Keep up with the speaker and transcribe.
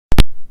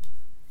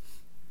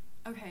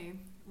Okay,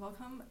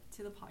 welcome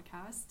to the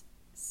podcast.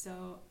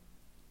 So,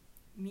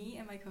 me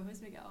and my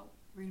co-host Miguel,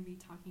 we're going to be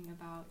talking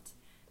about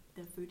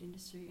the food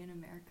industry in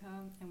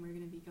America, and we're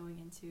going to be going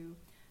into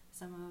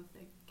some of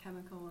the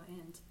chemical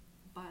and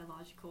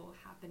biological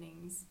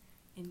happenings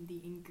in the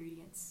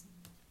ingredients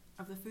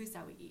of the foods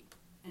that we eat.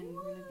 And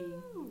we're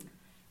going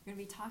to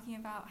be talking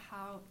about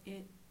how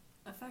it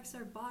affects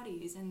our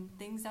bodies and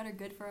things that are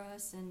good for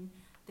us and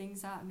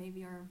things that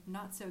maybe are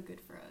not so good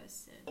for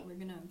us, and we're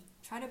gonna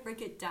try to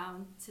break it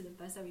down to the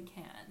best that we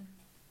can.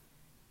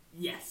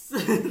 Yes.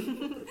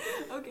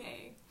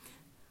 Okay,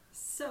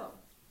 so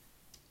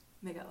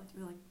Miguel,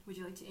 would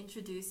you like to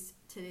introduce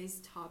today's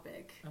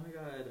topic? Oh my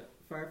god,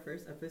 for our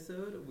first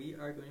episode we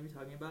are going to be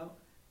talking about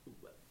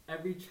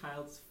every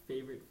child's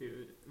favorite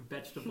food,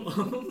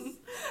 vegetables.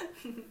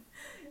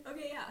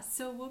 Okay, yeah,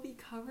 so we'll be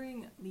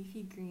covering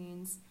leafy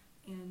greens,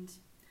 and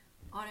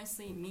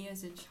honestly, me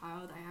as a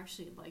child, I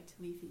actually liked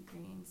leafy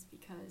greens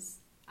because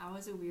I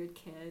was a weird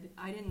kid.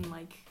 I didn't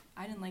like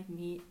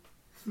meat.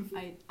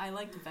 I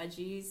liked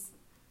veggies.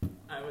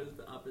 I was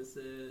the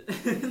opposite.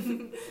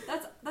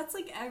 That's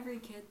like every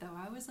kid though.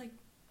 I was like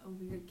a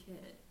weird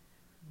kid.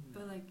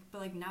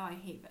 But now I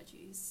hate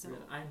veggies. So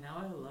I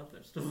love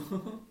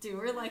vegetables.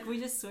 Dude, we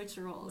just switch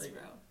roles,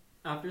 bro.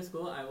 After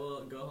school, I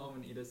will go home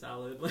and eat a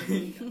salad.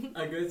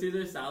 A good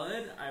Caesar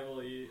salad, I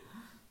will eat.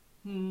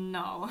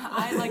 No,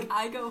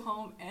 I go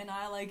home and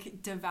I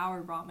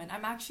devour ramen.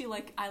 I'm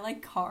actually I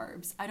like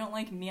carbs. I don't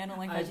like meat. I don't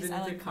like veggies.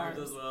 I like carbs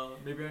as well.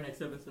 Maybe our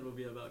next episode will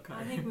be about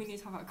carbs. I think we need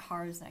to talk about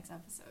carbs next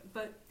episode.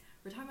 But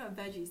we're talking about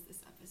veggies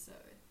this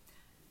episode.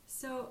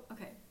 So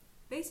okay,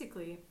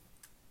 basically,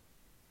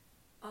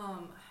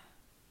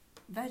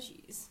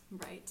 veggies,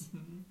 right?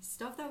 Mm-hmm.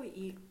 Stuff that we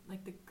eat,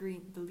 like the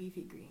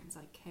leafy greens,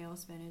 like kale,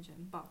 spinach,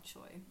 and bok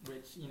choy.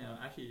 Which,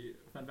 actually,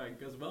 fun fact,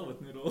 goes well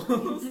with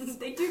noodles.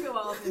 They do go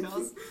well with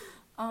noodles.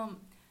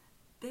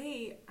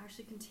 They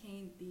actually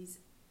contain these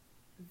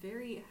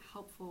very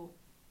helpful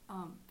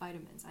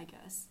vitamins, I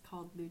guess,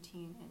 called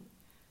lutein and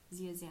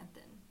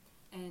zeaxanthin.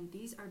 And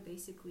these are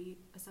basically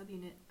a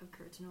subunit of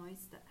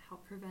carotenoids that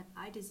help prevent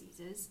eye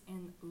diseases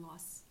and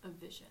loss of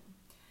vision.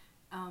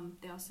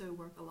 They also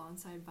work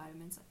alongside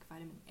vitamins like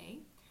vitamin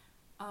A.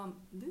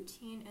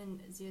 Lutein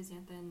and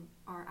zeaxanthin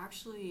are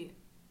actually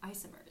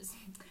isomers,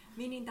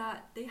 meaning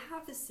that they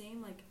have the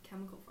same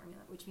chemical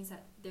formula, which means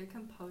that they're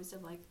composed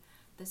of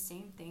the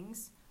same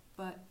things,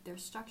 but their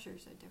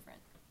structures are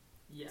different.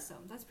 Yeah. So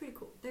that's pretty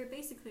cool. They're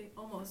basically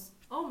almost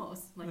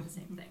like the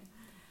same thing.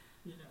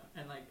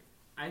 And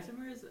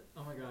isomers,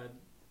 oh my god,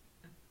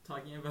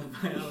 talking about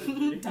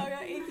biology. Talking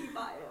about AP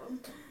Bio.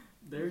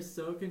 They're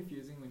so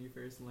confusing when you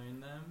first learn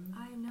them.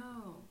 I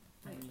know.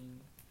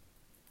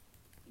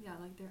 Yeah,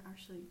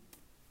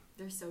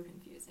 they're so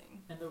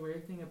confusing. And the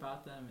weird thing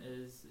about them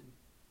is,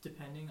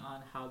 depending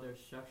on how they're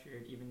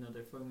structured, even though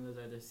their formulas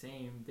are the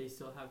same, they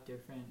still have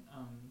different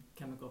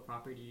chemical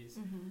properties,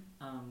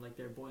 like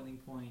their boiling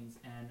points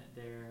and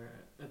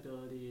their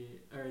ability,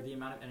 or the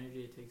amount of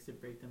energy it takes to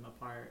break them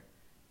apart.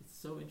 It's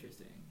so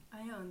interesting.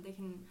 I know, and they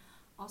can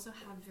also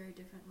have very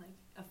different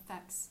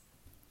effects,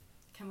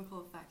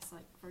 chemical effects.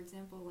 For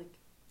example,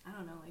 I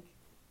don't know,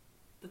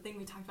 the thing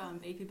we talked about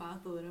in AP Bio,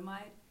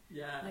 thalidomide.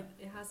 Yeah.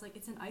 It has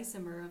it's an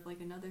isomer of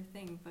another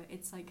thing, but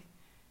it's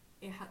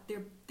they have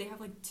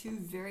two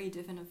very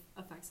different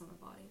effects on the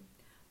body.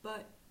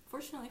 But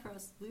fortunately for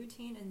us,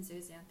 lutein and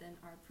zeaxanthin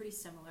are pretty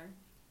similar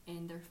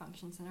in their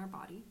functions in our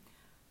body.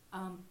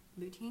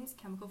 Lutein's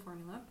chemical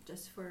formula,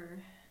 just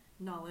for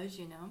knowledge,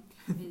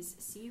 is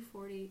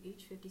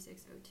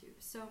C40H56O2.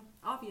 So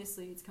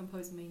obviously it's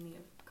composed mainly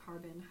of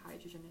carbon,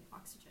 hydrogen, and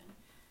oxygen.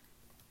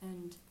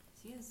 And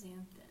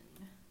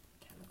zeaxanthin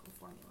chemical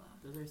formula.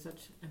 Those are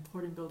such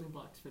important building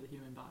blocks for the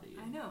human body.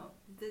 I know.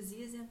 The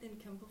zeaxanthin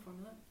chemical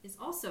formula is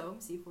also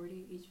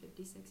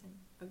C40H56 and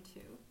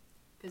O2.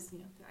 Because,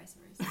 they're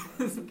isomers.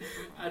 So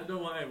I don't know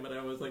why, but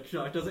I was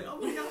shocked. I was oh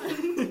my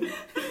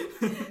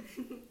god!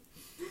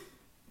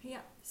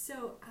 Yeah,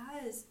 so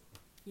as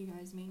you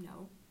guys may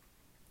know,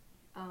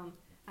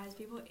 as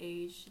people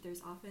age,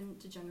 there's often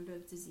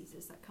degenerative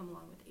diseases that come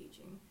along with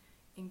aging,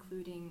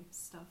 including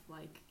stuff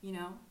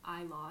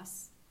eye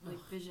loss,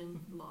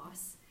 vision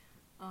loss.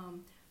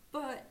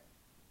 But,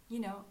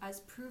 as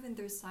proven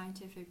through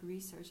scientific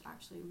research,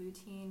 actually,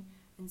 lutein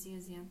and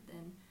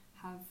zeaxanthin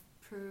have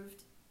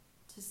proved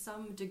to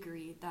some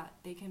degree that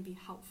they can be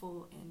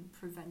helpful in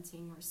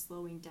preventing or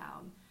slowing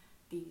down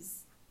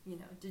these,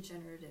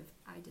 degenerative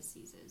eye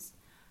diseases.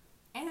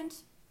 And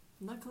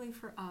luckily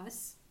for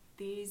us,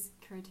 these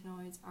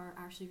carotenoids are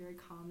actually very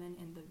common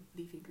in the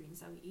leafy greens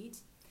that we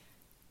eat.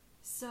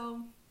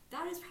 So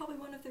that is probably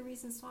one of the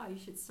reasons why you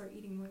should start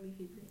eating more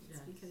leafy greens,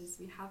 yes, because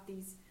we have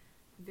these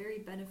very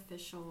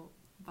beneficial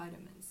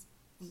vitamins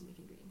in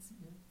leafy greens.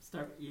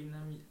 Start eating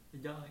them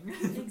young.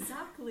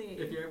 Exactly.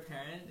 If you're a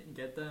parent,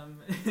 get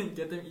them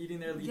eating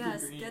their leafy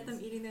greens. Yes, get them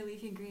eating their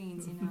leafy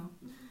greens,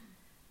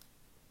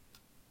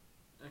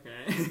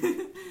 Okay.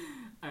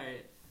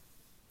 Alright.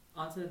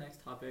 On to the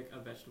next topic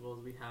of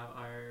vegetables, we have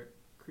our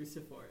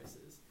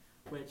cruciferouses.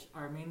 which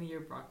are mainly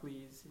your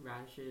broccolis,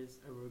 radishes,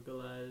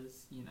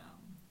 arugulas.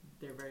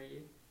 They're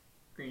very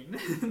green.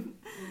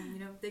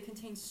 They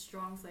contain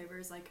strong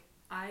flavors. Like,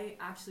 I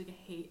actually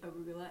hate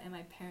arugula, and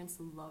my parents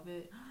love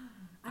it.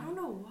 I don't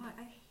know why.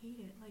 I hate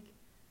it. Like,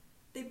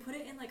 they put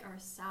it in like our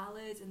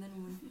salads, and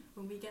then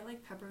when we get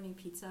like pepperoni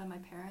pizza, my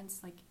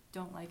parents like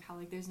don't like how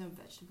like there's no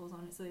vegetables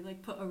on it, so they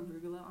like put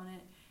arugula on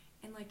it,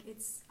 and like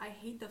I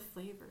hate the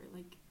flavor.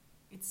 Like,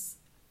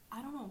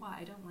 I don't know why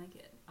I don't like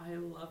it. I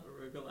love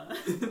arugula.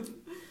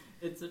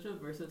 It's such a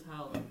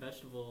versatile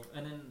vegetable,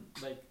 and then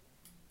like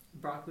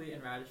broccoli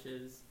and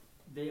radishes,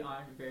 they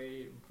aren't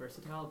very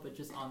versatile, but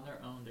just on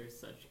their own, they're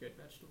such good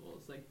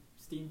vegetables. Like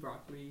steamed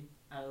broccoli,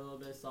 add a little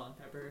bit of salt and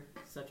pepper,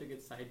 such a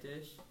good side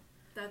dish.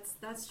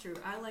 That's true.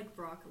 I like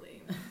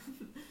broccoli.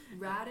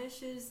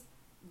 Radishes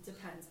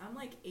depends. I'm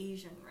like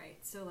Asian, right?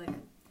 So like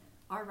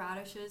our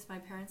radishes, my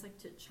parents like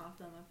to chop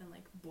them up and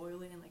like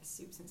boil it in like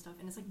soups and stuff,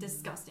 and it's like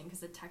disgusting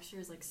because the texture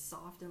is like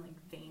soft and like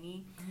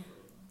veiny.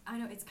 I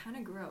know it's kind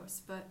of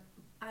gross, but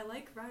I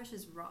like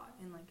radishes raw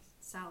in like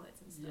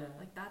salads and stuff. Yeah.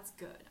 Like that's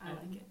good. I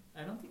like it.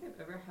 I don't think I've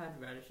ever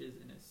had radishes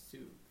in a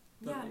soup.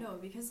 Yeah, no,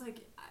 because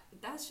like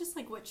that's just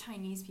like what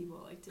Chinese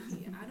people like to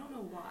eat, and I don't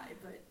know why,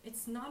 but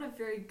it's not a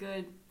very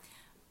good.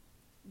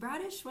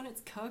 Radish when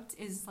it's cooked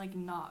is like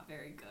not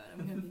very good.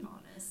 I'm gonna be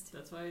honest.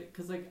 That's why,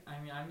 cause like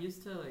I'm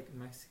used to like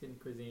Mexican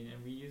cuisine,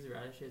 and we use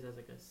radishes as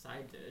like a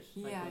side dish,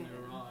 like when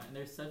they're raw, and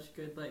they're such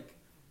good like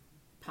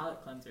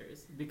palate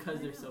cleansers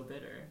because they're so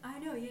bitter. I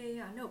know,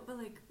 yeah, no, but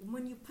like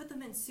when you put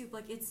them in soup,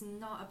 like it's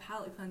not a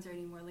palate cleanser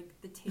anymore. Like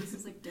the taste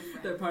is like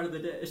different. They're part of the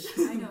dish.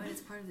 I know, and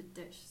it's part of the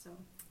dish. So,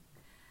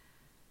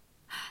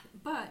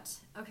 but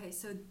okay,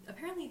 so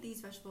apparently these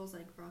vegetables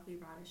like broccoli,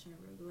 radish, and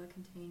arugula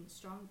contain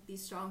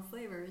these strong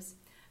flavors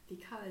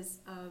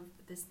because of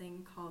this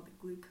thing called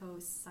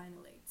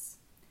glucosinolates.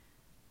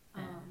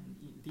 And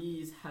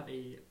these have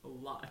a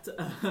lot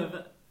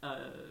of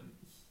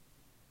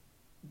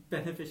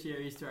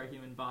beneficiaries to our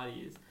human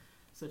bodies,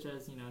 such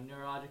as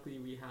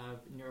neurologically we have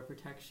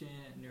neuroprotection,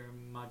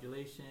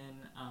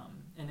 neuromodulation,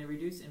 and they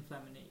reduce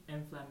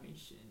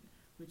inflammation,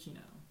 which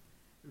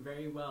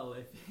very well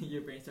if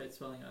your brain starts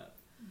swelling up.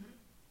 Mm-hmm.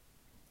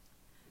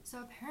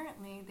 So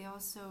apparently they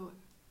also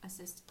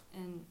assist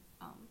in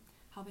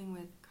helping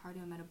with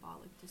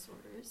cardiometabolic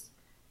disorders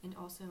and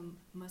also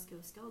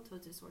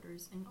musculoskeletal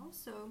disorders, and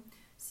also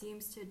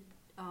seems to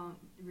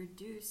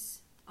reduce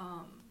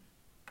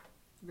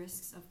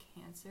risks of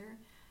cancer,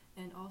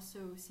 and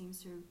also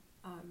seems to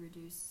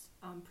reduce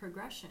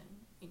progression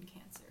in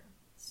cancer.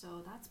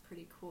 So that's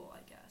pretty cool,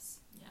 I guess.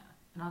 Yeah.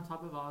 And on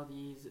top of all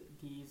these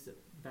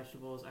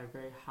vegetables are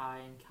very high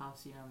in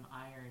calcium,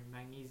 iron,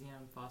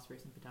 magnesium,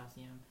 phosphorus, and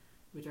potassium,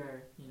 which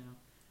are,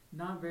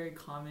 not very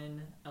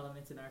common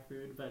elements in our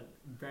food, but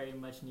very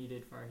much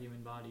needed for our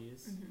human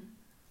bodies. Mm-hmm.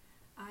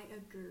 I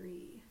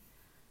agree.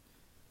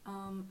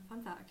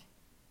 Fun fact.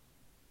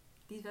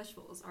 These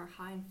vegetables are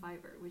high in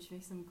fiber, which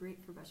makes them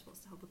great for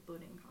vegetables to help with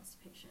bloating and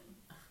constipation.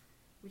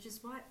 Which is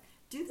why...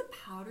 Do the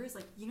powders,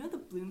 like, the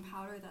bloom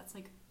powder that's,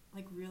 like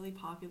really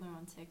popular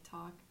on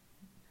TikTok?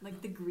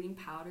 Like, the green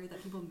powder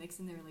that people mix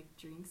in their, like,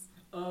 drinks?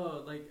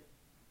 Oh, like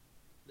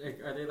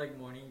are they, like,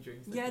 morning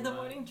drinks? Yeah, the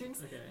morning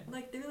drinks. Okay.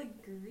 Like, they're,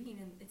 like, green,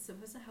 and it's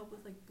supposed to help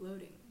with, like,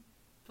 bloating.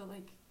 But,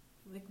 like,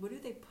 what do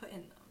they put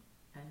in them?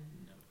 I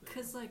don't know.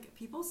 Because, like,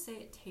 people say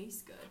it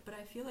tastes good, but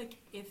I feel like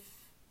if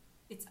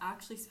it's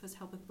actually supposed to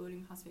help with bloating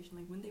and constipation,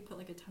 like, wouldn't they put,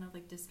 like, a ton of,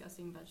 like,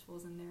 disgusting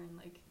vegetables in there and,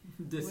 like...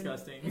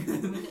 Disgusting.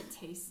 Wouldn't it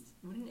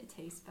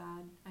taste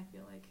bad? I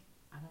feel like...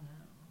 I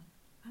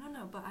don't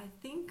know, but I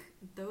think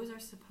those are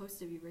supposed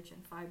to be rich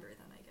in fiber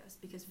then, I guess,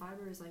 because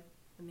fiber is, like,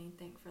 the main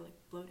thing for, like,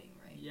 bloating,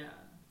 right? Yeah.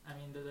 I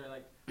mean, those are,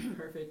 like,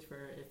 perfect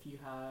for if you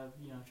have,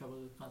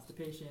 trouble with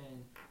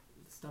constipation,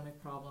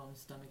 stomach problems,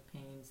 stomach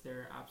pains.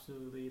 They're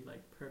absolutely,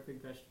 like,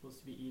 perfect vegetables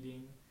to be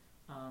eating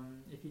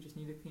if you just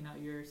need to clean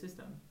out your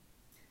system.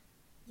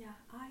 Yeah,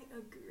 I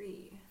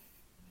agree.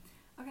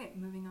 Okay,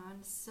 moving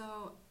on.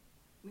 So,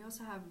 we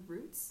also have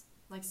roots,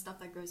 like stuff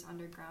that grows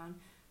underground.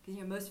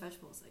 Because, most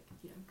vegetables, like,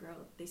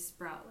 grow, they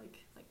sprout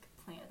like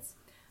plants.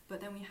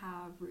 But then we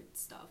have root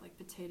stuff, like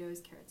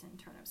potatoes, carrots, and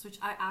turnips, which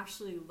I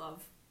actually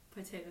love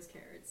potatoes,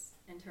 carrots,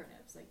 and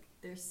turnips. Like,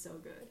 they're so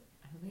good.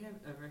 I don't think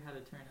I've ever had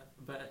a turnip,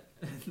 but...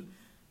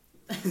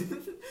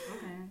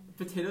 Okay.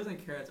 Potatoes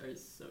and carrots are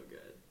so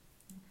good.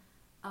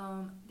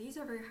 These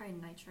are very high in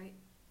nitrite,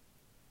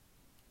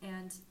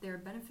 and they're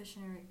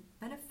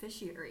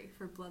beneficiary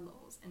for blood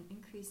levels and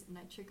increase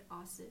nitric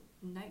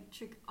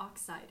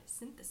oxide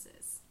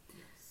synthesis.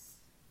 Yes.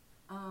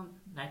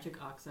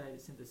 Nitric oxide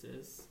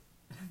synthesis.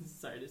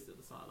 Sorry to steal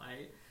the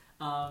spotlight.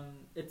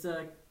 It's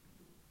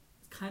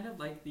kind of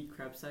like the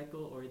Krebs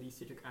cycle or the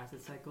citric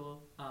acid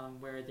cycle,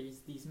 where there's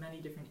these many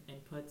different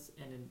inputs,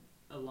 and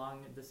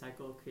along the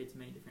cycle creates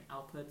many different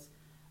outputs.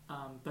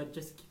 But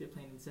just to keep it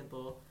plain and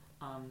simple,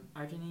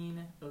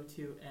 arginine,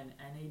 O2, and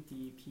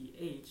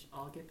NADPH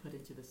all get put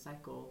into the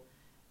cycle,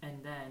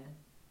 and then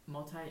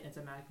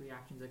multi-enzymatic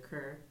reactions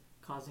occur,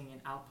 causing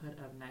an output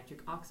of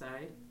nitric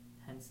oxide,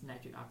 hence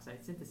nitric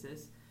oxide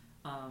synthesis,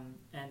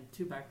 and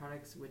two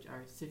byproducts, which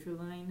are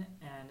citrulline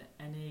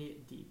and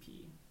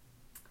NADP.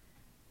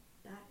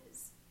 That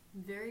is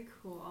very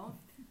cool.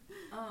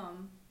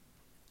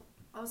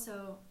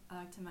 Also, I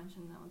like to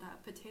mention though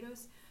that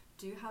potatoes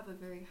do have a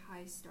very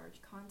high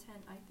starch content,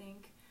 I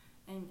think.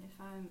 And if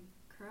I'm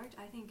correct,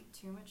 I think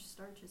too much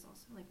starch is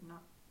also like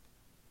not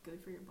good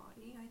for your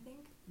body, I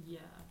think. Yeah,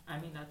 I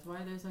mean that's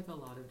why there's like a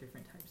lot of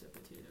different types of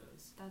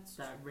potatoes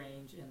that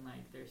range in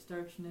like their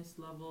starchiness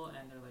level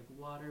and their like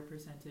water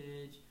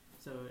percentage.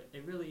 So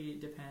it really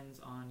depends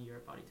on your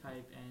body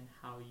type and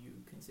how you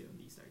consume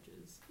these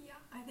starches. Yeah,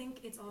 I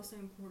think it's also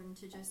important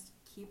to just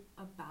keep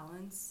a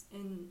balance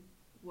in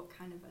what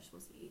kind of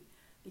vegetables you eat,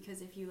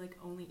 because if you like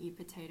only eat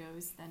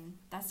potatoes, then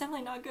that's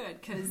definitely not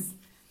good, because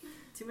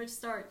too much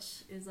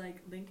starch is like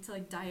linked to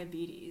like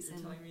diabetes. You're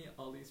telling me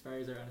all these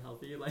fries are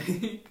unhealthy?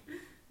 Like,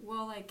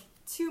 well, like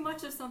too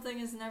much of something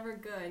is never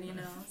good, you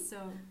know.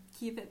 So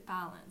keep it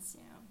balanced,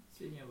 you know.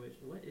 Speaking of which,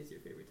 what is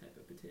your favorite type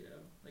of potato?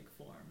 Like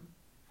form?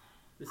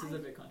 This is a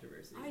bit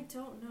controversial. I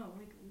don't know.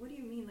 Like, what do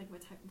you mean? Like,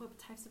 what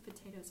types of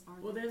potatoes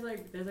are well, there?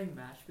 there's like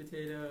mashed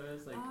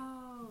potatoes, like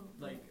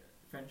like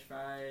French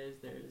fries.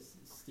 There's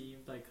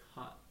steamed like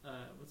hot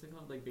what's it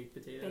called? Like baked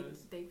potatoes.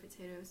 Baked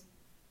potatoes.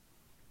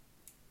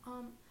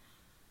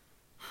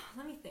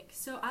 Let me think.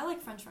 So I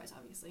like French fries,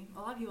 obviously. A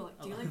lot of people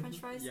like. Do you like French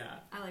fries?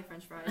 Yeah. I like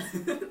French fries.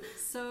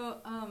 So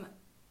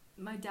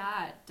my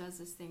dad does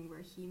this thing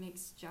where he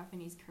makes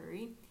Japanese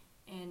curry,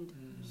 and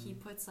he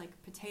puts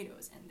like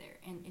potatoes in there,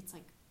 and it's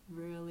like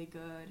really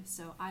good.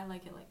 So I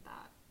like it like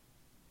that.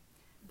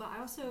 But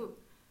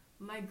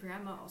my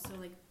grandma also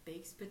like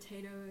bakes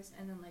potatoes,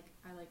 and then like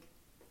I like,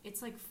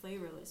 it's like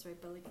flavorless, right?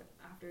 But like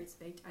after it's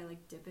baked, I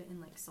like dip it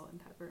in like salt and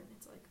pepper, and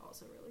it's like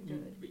also really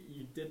good.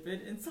 You dip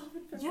it in salt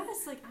and pepper?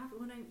 Yes, like after,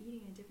 when I'm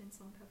eating, I dip it in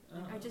salt and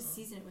pepper. Like, I just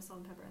season it with salt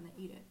and pepper and then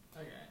eat it.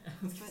 Okay.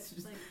 But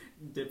just like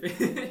dip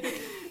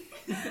it.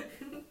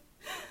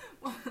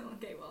 well,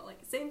 okay, well, like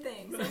same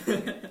thing.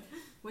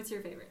 What's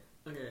your favorite?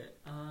 Okay.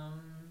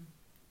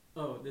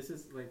 Oh, this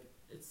is like,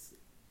 it's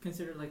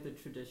considered like the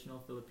traditional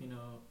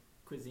Filipino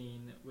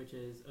cuisine, which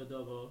is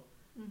adobo.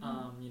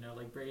 Mm-hmm. You know,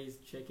 like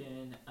braised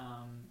chicken,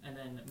 and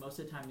then most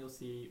of the time you'll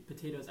see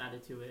potatoes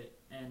added to it,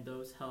 and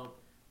those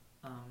help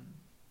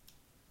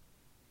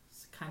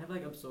kind of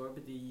like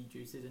absorb the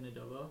juices in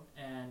adobo,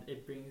 and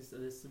it brings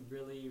this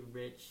really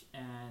rich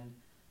and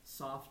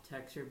soft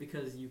texture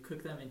because you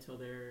cook them until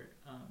they're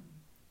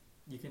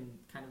you can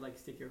kind of like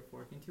stick your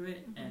fork into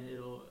it, and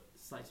it'll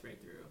slice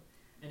right through,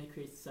 and it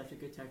creates such a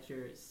good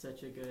texture,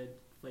 such a good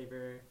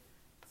flavor.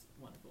 It's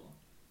wonderful.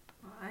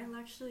 Well, I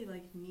actually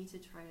like need to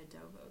try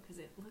adobo because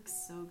it looks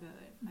so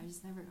good. I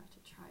just never got to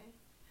try it.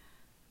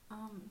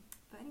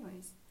 But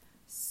anyways,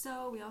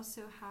 so we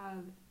also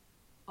have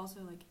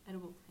like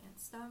edible plant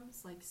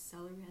stems like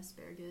celery,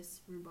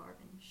 asparagus, rhubarb,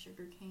 and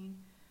sugarcane.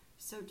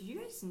 So did you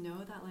guys know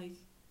that like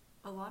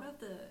a lot of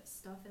the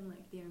stuff in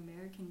like the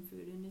American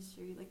food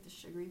industry, like the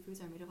sugary foods,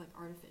 are made of like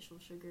artificial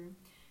sugar?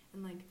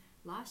 And like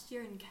last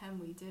year in chem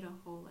we did a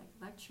whole like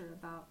lecture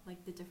about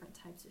like the different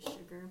types of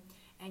sugar,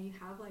 and you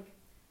have like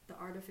the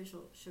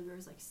artificial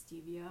sugars like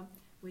stevia,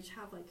 which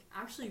have like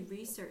actually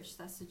research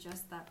that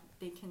suggests that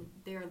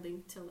they are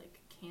linked to like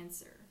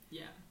cancer.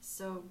 Yeah.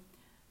 So,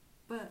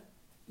 but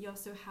you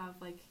also have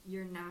like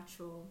your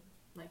natural,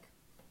 like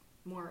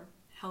more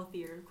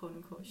healthier quote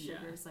unquote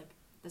sugars, like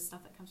the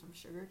stuff that comes from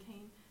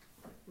sugarcane,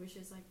 which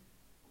is like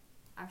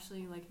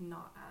actually like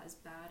not as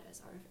bad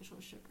as artificial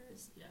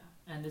sugars. Yeah,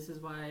 and this is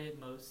why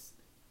most,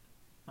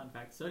 fun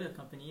fact, soda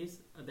companies,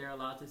 they're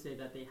allowed to say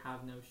that they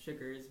have no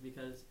sugars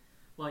because,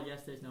 well,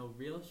 yes, there's no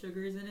real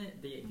sugars in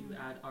it. They do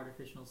add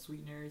artificial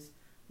sweeteners,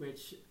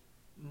 which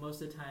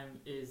most of the time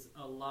is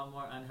a lot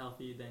more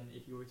unhealthy than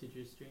if you were to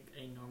just drink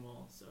a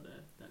normal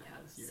soda that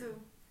has your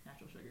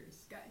natural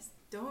sugars. Guys,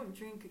 don't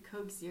drink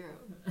Coke Zero.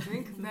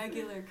 Drink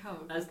regular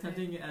Coke. As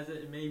tempting as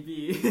it may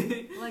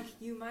be. Like,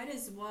 you might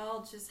as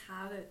well just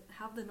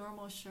have the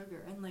normal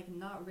sugar and like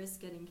not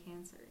risk getting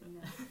cancer, you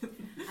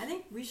know. I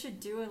think we should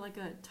do a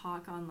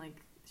talk on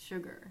like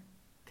sugar,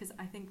 because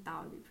I think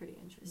that would be pretty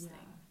interesting.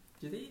 Yeah.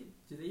 Do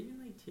they even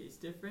like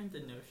taste different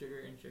than no sugar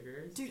and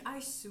sugars? Dude,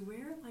 I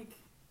swear like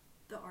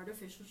the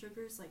artificial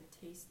sugars like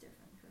taste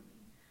different for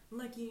me.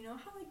 Like, you know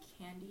how like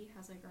candy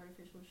has like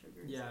artificial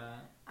sugars?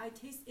 Yeah.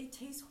 It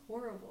tastes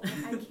horrible.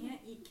 Like, I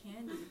can't eat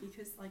candy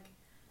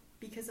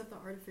because of the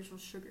artificial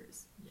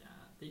sugars. Yeah.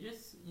 They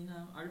just, you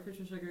know,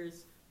 artificial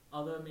sugars,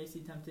 although it may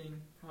seem tempting,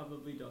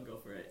 probably don't go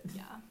for it.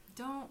 Yeah.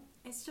 Don't.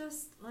 It's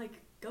just like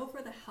go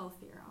for the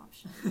healthier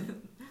option.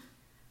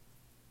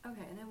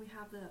 Okay, and then we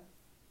have the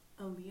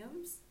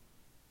oleums.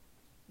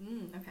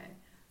 Okay.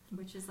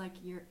 Which is like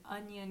your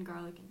onion,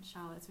 garlic, and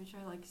shallots, which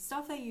are like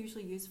stuff they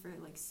usually use for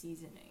like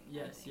seasoning.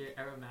 Yes, your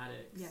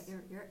aromatics. Yeah,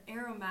 your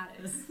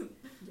aromatics.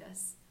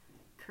 Yes,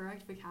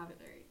 correct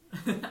vocabulary,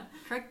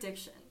 correct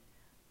diction.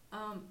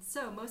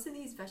 So most of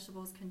these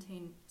vegetables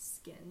contain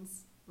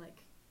skins,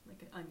 like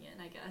an onion,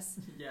 I guess.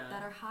 Yeah.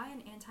 That are high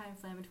in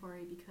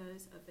anti-inflammatory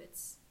because of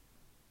its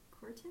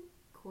quercetin.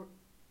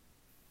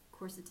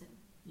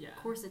 Yeah.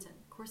 Quercetin.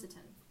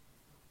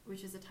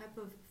 which is a type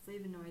of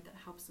flavonoid that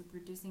helps with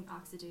reducing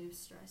oxidative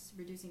stress,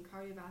 reducing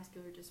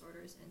cardiovascular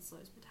disorders, and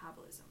slows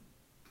metabolism.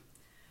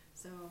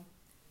 So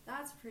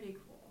that's pretty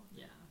cool.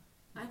 Yeah.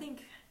 I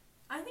think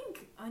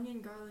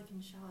onion, garlic,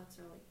 and shallots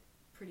are like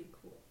pretty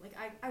cool. Like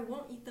I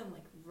won't eat them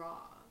like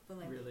raw, but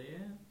like Really?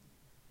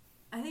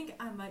 I think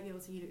I might be able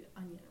to eat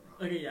onion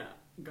raw. Okay, yeah.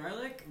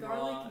 Garlic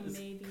raw is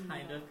maybe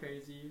kind not. of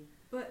crazy.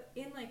 But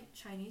in like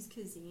Chinese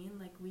cuisine,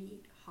 like we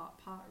eat hot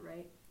pot,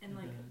 right? And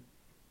like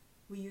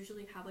we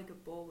usually have like a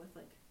bowl with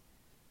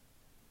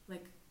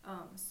like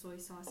soy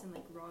sauce and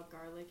like raw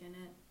garlic in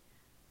it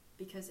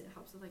because it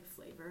helps with like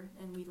flavor,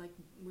 and we like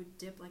would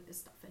dip like the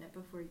stuff in it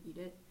before we eat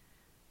it.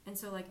 And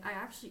so like I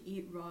actually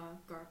eat raw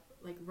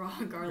garlic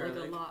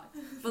a lot,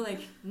 but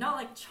like not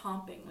like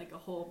chomping like a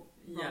whole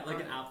like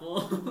garlic. an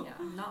apple.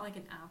 Yeah, not like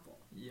an apple.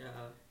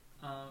 Yeah.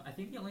 I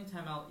think the only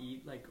time I'll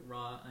eat like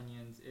raw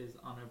onions is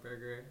on a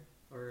burger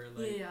or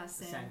like a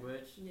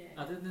sandwich. Yeah.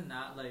 Other than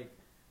that, like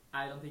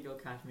I don't think you'll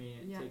catch me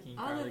taking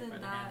Other garlic than by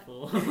the that-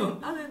 handful.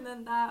 Other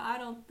than that, I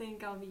don't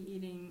think I'll be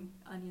eating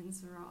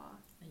onions raw.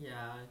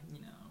 Yeah,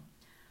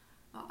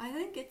 I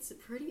think it's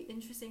pretty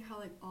interesting how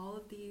like all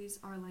of these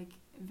are like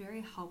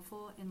very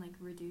helpful in like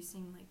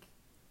reducing like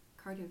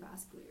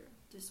cardiovascular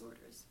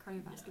disorders.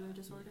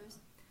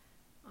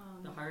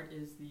 The heart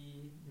is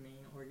the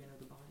main organ of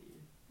the body.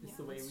 It's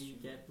the way we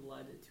get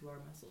blood to our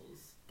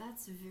muscles.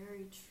 That's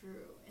very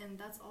true, and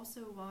that's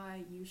also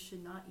why you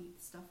should not eat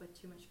stuff with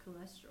too much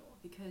cholesterol,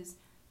 because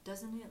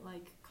doesn't it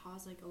like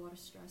cause like a lot of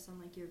stress on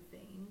like your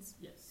veins?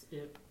 Yes,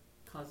 it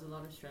causes a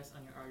lot of stress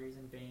on your arteries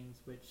and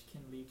veins, which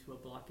can lead to a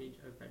blockage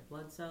of red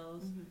blood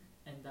cells,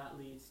 and that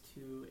leads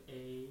to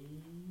a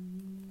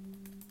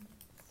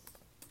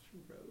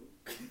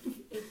stroke.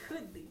 It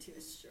could lead to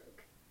a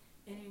stroke.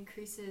 It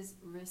increases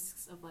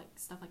risks of like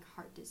stuff like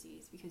heart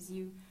disease, because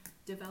you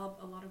develop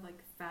a lot of like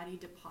fatty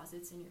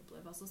deposits in your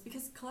blood vessels,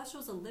 because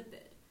cholesterol is a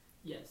lipid.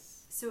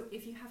 Yes. So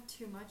if you have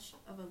too much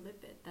of a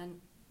lipid,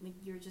 then like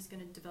you're just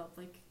gonna develop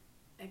like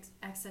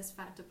excess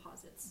fat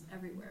deposits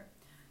everywhere.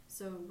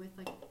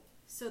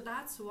 So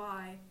that's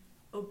why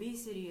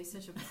obesity is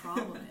such a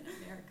problem in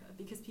America,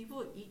 because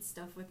people eat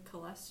stuff with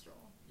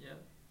cholesterol.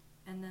 Yep.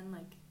 And then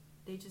like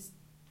they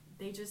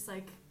just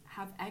like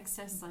have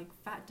excess like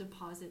fat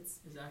deposits.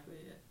 Exactly.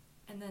 Yeah.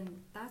 And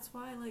then that's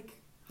why like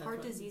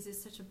heart disease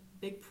is such a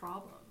big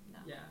problem now.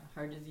 Yeah,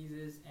 heart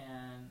diseases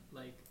and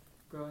like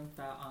growing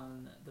fat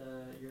on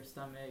your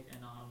stomach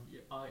and on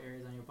all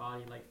areas on your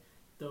body, like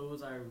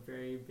those are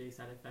very big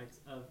side effects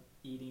of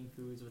eating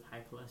foods with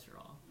high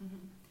cholesterol.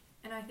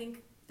 And I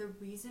think the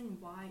reason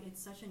why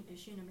it's such an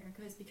issue in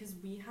America is because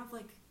we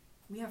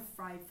have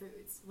fried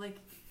foods.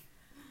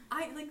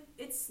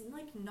 It's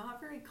like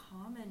not very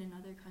common in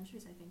other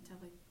countries, I think, to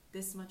have like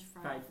this much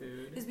fried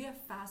food. Because we have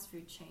fast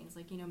food chains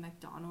like,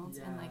 McDonald's,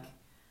 and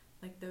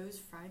like those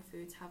fried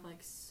foods have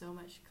like so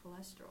much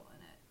cholesterol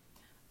in it.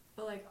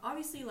 But like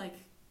obviously like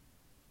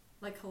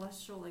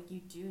cholesterol, like you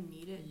do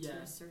need it to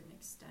a certain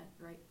extent,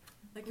 right?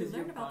 Like we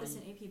learned about this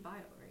in AP Bio,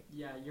 right?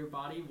 Yeah, your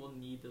body will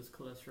need those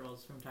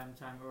cholesterols from time to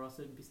time, or else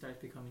it starts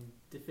becoming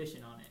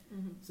deficient on it.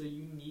 So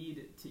you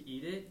need to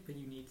eat it, but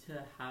you need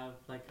to have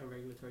like a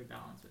regulatory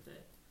balance with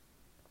it.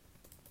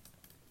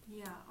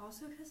 Yeah,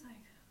 also because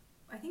like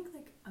I think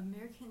like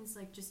Americans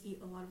like just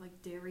eat a lot of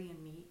like dairy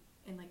and meat,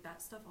 and like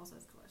that stuff also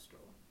has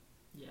cholesterol.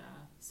 Yeah.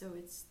 So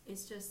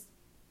it's just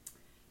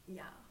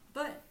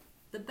but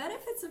the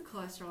benefits of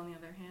cholesterol on the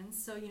other hand,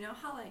 so you know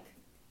how like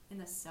in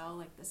the cell,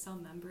 like the cell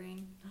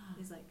membrane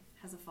is like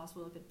has a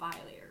phospholipid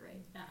bilayer,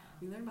 right? Yeah.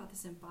 We learned about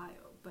this in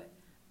bio, but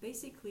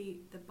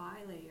basically the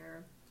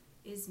bilayer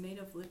is made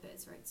of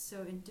lipids, right?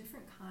 So in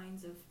different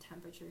kinds of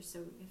temperatures, so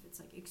if it's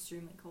like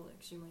extremely cold,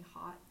 extremely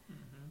hot,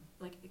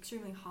 like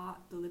extremely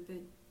hot, the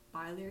lipid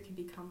bilayer can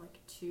become like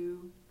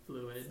too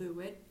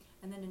fluid,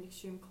 and then in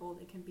extreme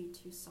cold it can be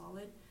too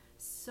solid.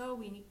 So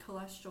we need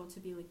cholesterol to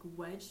be like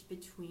wedged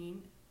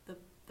between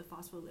the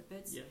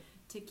phospholipids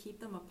to keep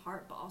them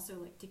apart, but also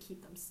like to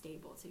keep them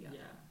stable together.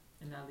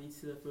 Yeah, and that leads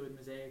to the fluid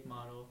mosaic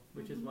model,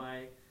 which is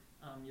why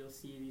you'll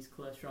see these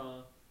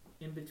cholesterol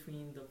in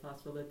between the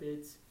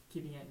phospholipids,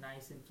 keeping it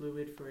nice and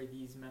fluid for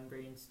these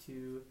membranes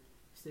to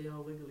stay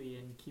all wiggly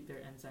and keep their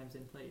enzymes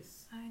in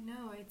place. I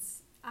know,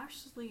 it's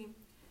actually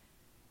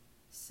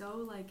so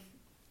like,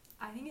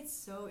 I think it's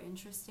so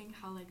interesting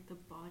how like the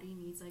body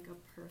needs like a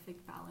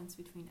perfect balance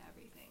between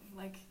everything.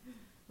 Like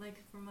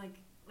from like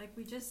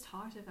we just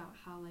talked about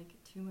how like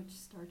too much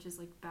starch is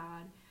like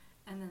bad,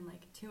 and then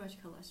like too much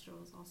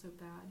cholesterol is also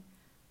bad.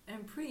 And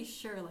I'm pretty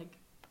sure like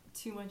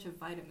too much of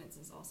vitamins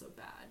is also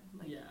bad.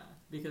 Like, yeah,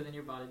 because then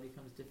your body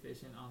becomes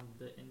deficient on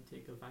the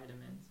intake of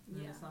vitamins, and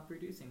then it's not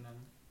producing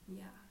them.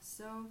 Yeah,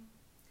 so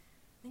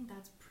I think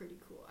that's pretty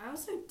cool. I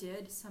also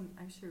did some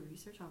extra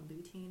research on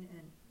lutein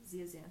and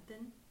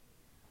zeaxanthin.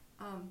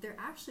 They're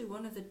actually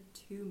one of the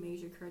two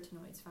major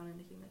carotenoids found in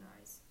the human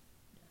eyes.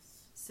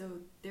 Yes. So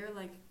they're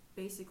like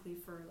basically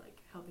for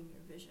like helping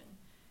your vision,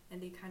 and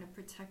they kind of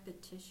protect the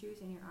tissues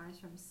in your eyes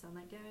from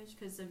sunlight damage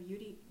because of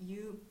UV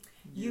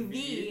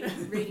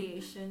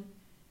radiation.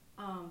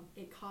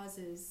 It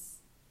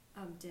causes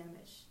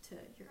damage to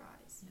your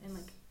eyes, Yes. and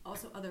like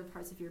also other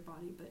parts of your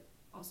body, but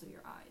also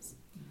your eyes.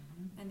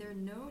 Mm-hmm. And they're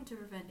known to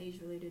prevent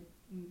age-related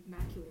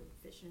macular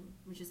vision,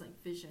 which is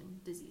like vision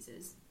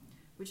diseases,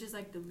 which is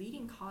like the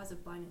leading cause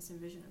of blindness and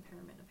vision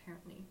impairment,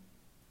 apparently.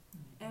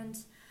 Mm-hmm. And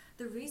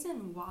the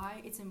reason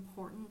why it's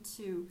important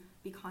to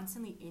be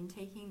constantly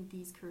intaking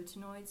these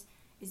carotenoids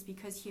is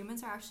because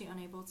humans are actually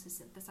unable to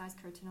synthesize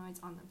carotenoids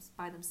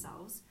by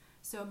themselves.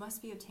 So it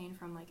must be obtained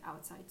from like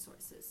outside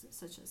sources,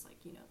 such as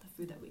like, you know, the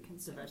food that we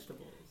consume. The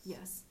vegetables.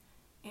 Yes.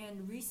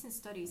 And recent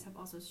studies have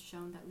also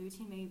shown that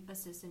lutein may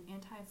assist in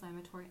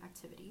anti-inflammatory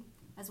activity,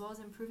 as well as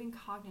improving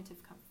cognitive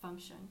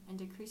function and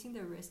decreasing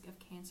the risk of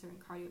cancer and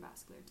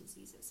cardiovascular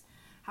diseases.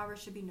 However, it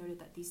should be noted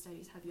that these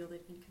studies have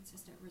yielded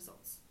inconsistent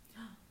results.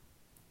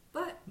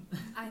 But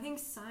I think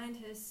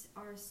scientists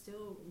are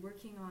still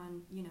working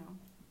on, you know,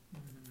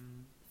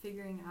 Mm-hmm.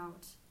 figuring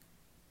out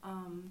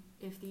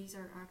if these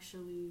are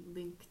actually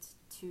linked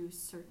to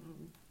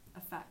certain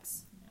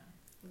effects,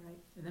 Yeah. right?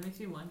 And that makes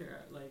me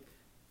wonder, like,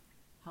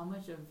 how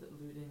much of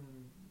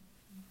lutein...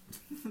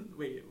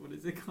 Wait, what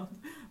is it called?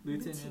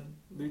 Lutein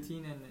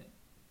and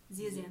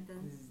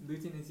Zeaxanthin.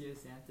 lutein and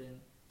zeaxanthin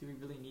do we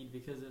really need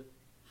because of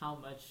how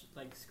much,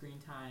 like, screen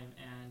time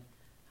and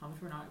how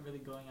much we're not really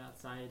going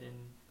outside and,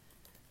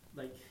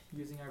 like,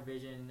 using our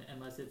vision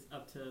unless it's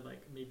up to,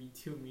 like, maybe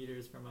 2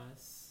 meters from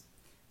us.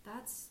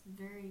 That's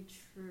very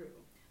true.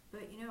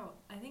 But, you know,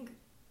 I think...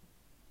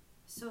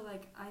 So,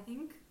 like, I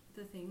think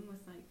the thing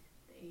with, like,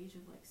 the age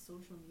of, like,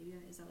 social media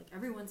is that, like,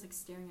 everyone's, like,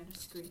 staring at a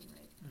screen,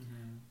 right?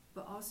 Mm-hmm.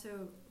 But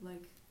also,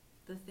 like,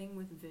 the thing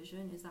with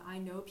vision is that I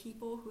know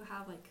people who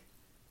have, like,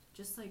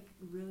 just, like,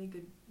 really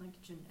good, like,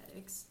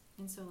 genetics.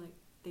 And so, like,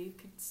 they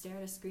could stare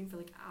at a screen for,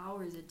 like,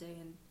 hours a day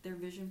and their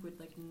vision would,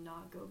 like,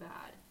 not go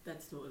bad.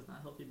 That still is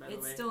not healthy, by the way.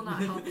 It's still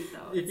not healthy,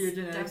 though. If your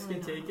genetics definitely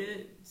can not take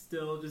healthy. it,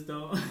 still just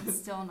don't It's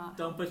still not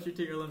don't healthy. push it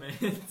to your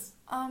limits.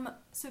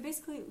 So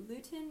basically,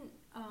 lutein,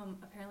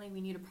 apparently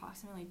we need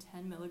approximately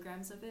 10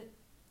 milligrams of it,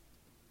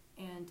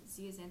 and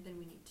zeaxanthin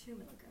we need 2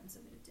 milligrams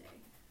of it a day,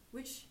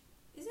 which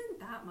isn't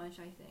that much,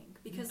 I think,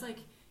 because Yeah. like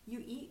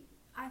you eat.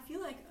 I feel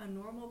like a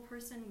normal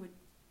person would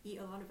eat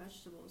a lot of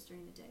vegetables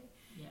during the day,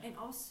 Yeah. and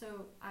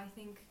also I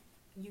think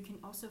you can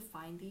also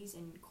find these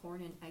in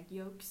corn and egg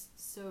yolks.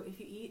 So if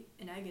you eat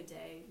an egg a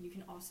day, you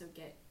can also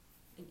get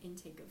an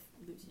intake of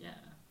lutein. Yeah.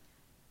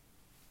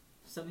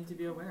 Something to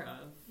be aware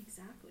of.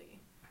 Exactly.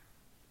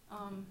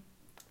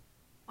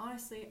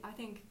 Honestly, I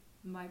think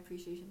my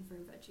appreciation for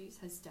veggies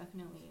has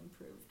definitely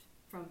improved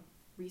from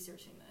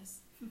researching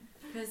this.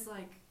 Because,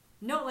 like,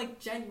 no, like,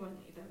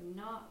 genuinely, they're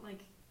not,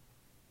 like,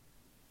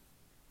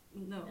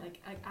 no, Yeah.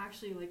 like, I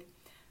actually, like,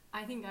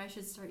 I think I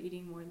should start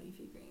eating more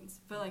leafy greens.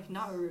 But, like,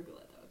 not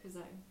arugula, though, because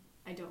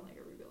I don't like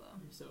arugula.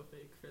 You're so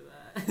fake for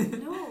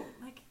that. No,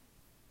 like,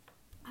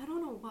 I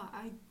don't know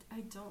why. I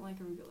don't like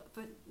arugula.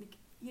 But, like,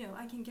 you know,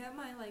 I can get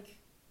my, like,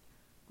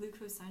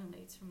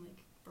 glucosinolates from,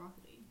 like,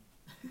 broccoli.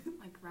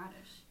 Like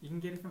radish. You can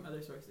get it from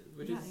other sources,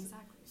 which yeah, is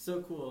exactly.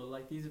 so cool.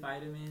 Like, these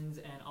vitamins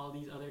and all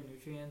these other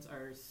nutrients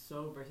are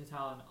so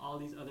versatile in all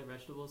these other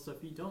vegetables. So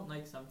if you don't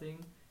like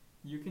something,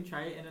 you can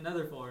try it in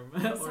another form. Or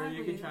you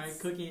Exactly, can try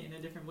that's- cooking it in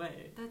a different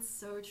way. That's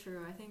so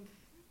true. I think,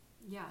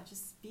 yeah,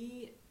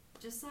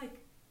 just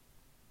like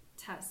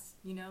test,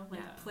 you know,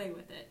 like Yeah. play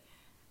with it.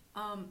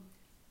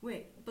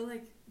 Wait, but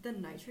like the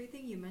nitrate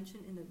thing you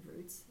mentioned in the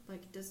roots,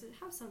 like, does it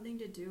have something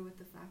to do with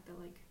the fact that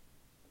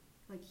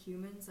like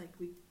humans, like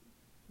we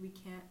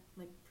can't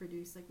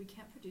we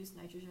can't produce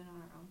nitrogen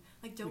on our own?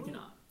 Like, don't We we?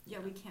 cannot. Yeah,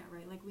 we can't,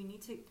 right? Like, we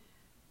need to,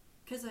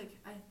 because like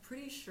I'm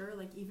pretty sure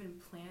like even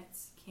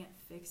plants can't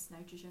fix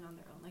nitrogen on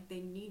their own. Like,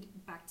 they need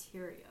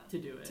bacteria To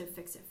do it. to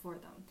fix it for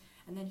them,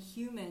 and then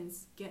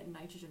humans get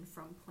nitrogen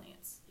from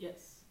plants.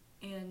 Yes.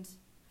 And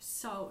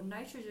so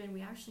nitrogen,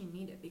 we actually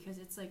need it because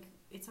it's like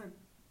it's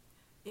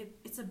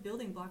a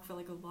building block for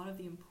like a lot of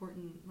the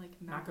important like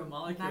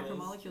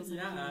macromolecules in the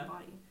Yeah. human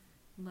body.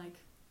 Like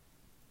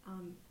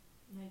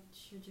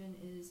nitrogen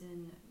is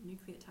in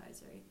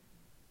nucleotides, right?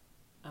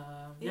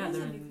 It Yeah, is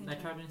they're a in nucleotide.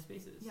 nitrogenous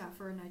bases. Yeah,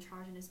 for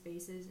nitrogenous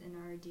bases in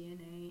our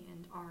DNA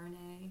and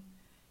RNA.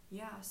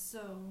 Yeah,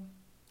 so,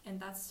 and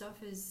that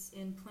stuff is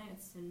in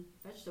plants and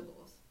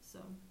vegetables. So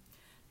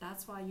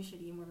that's why you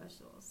should eat more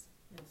vegetables.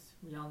 Yes,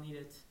 we all need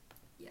it.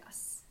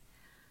 Yes.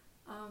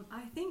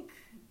 I think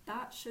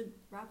that should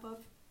wrap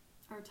up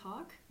our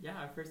talk. Yeah,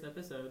 our first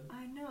episode.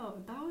 I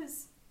know, that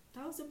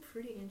was a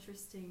pretty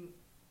interesting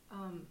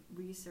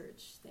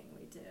research thing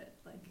we did.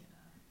 Like,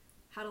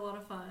 had a lot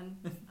of fun.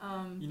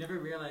 You never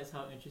realize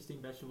how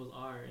interesting vegetables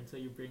are until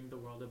you bring the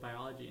world of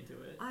biology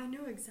into it. I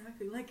know,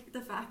 exactly. Like,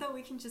 the fact that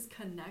we can just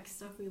connect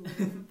stuff we learned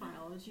in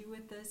biology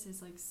with this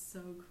is like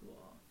so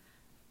cool.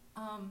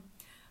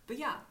 But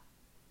yeah,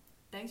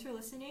 thanks for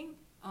listening.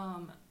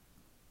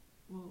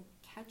 We'll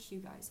catch you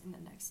guys in the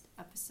next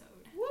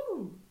episode.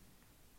 Woo!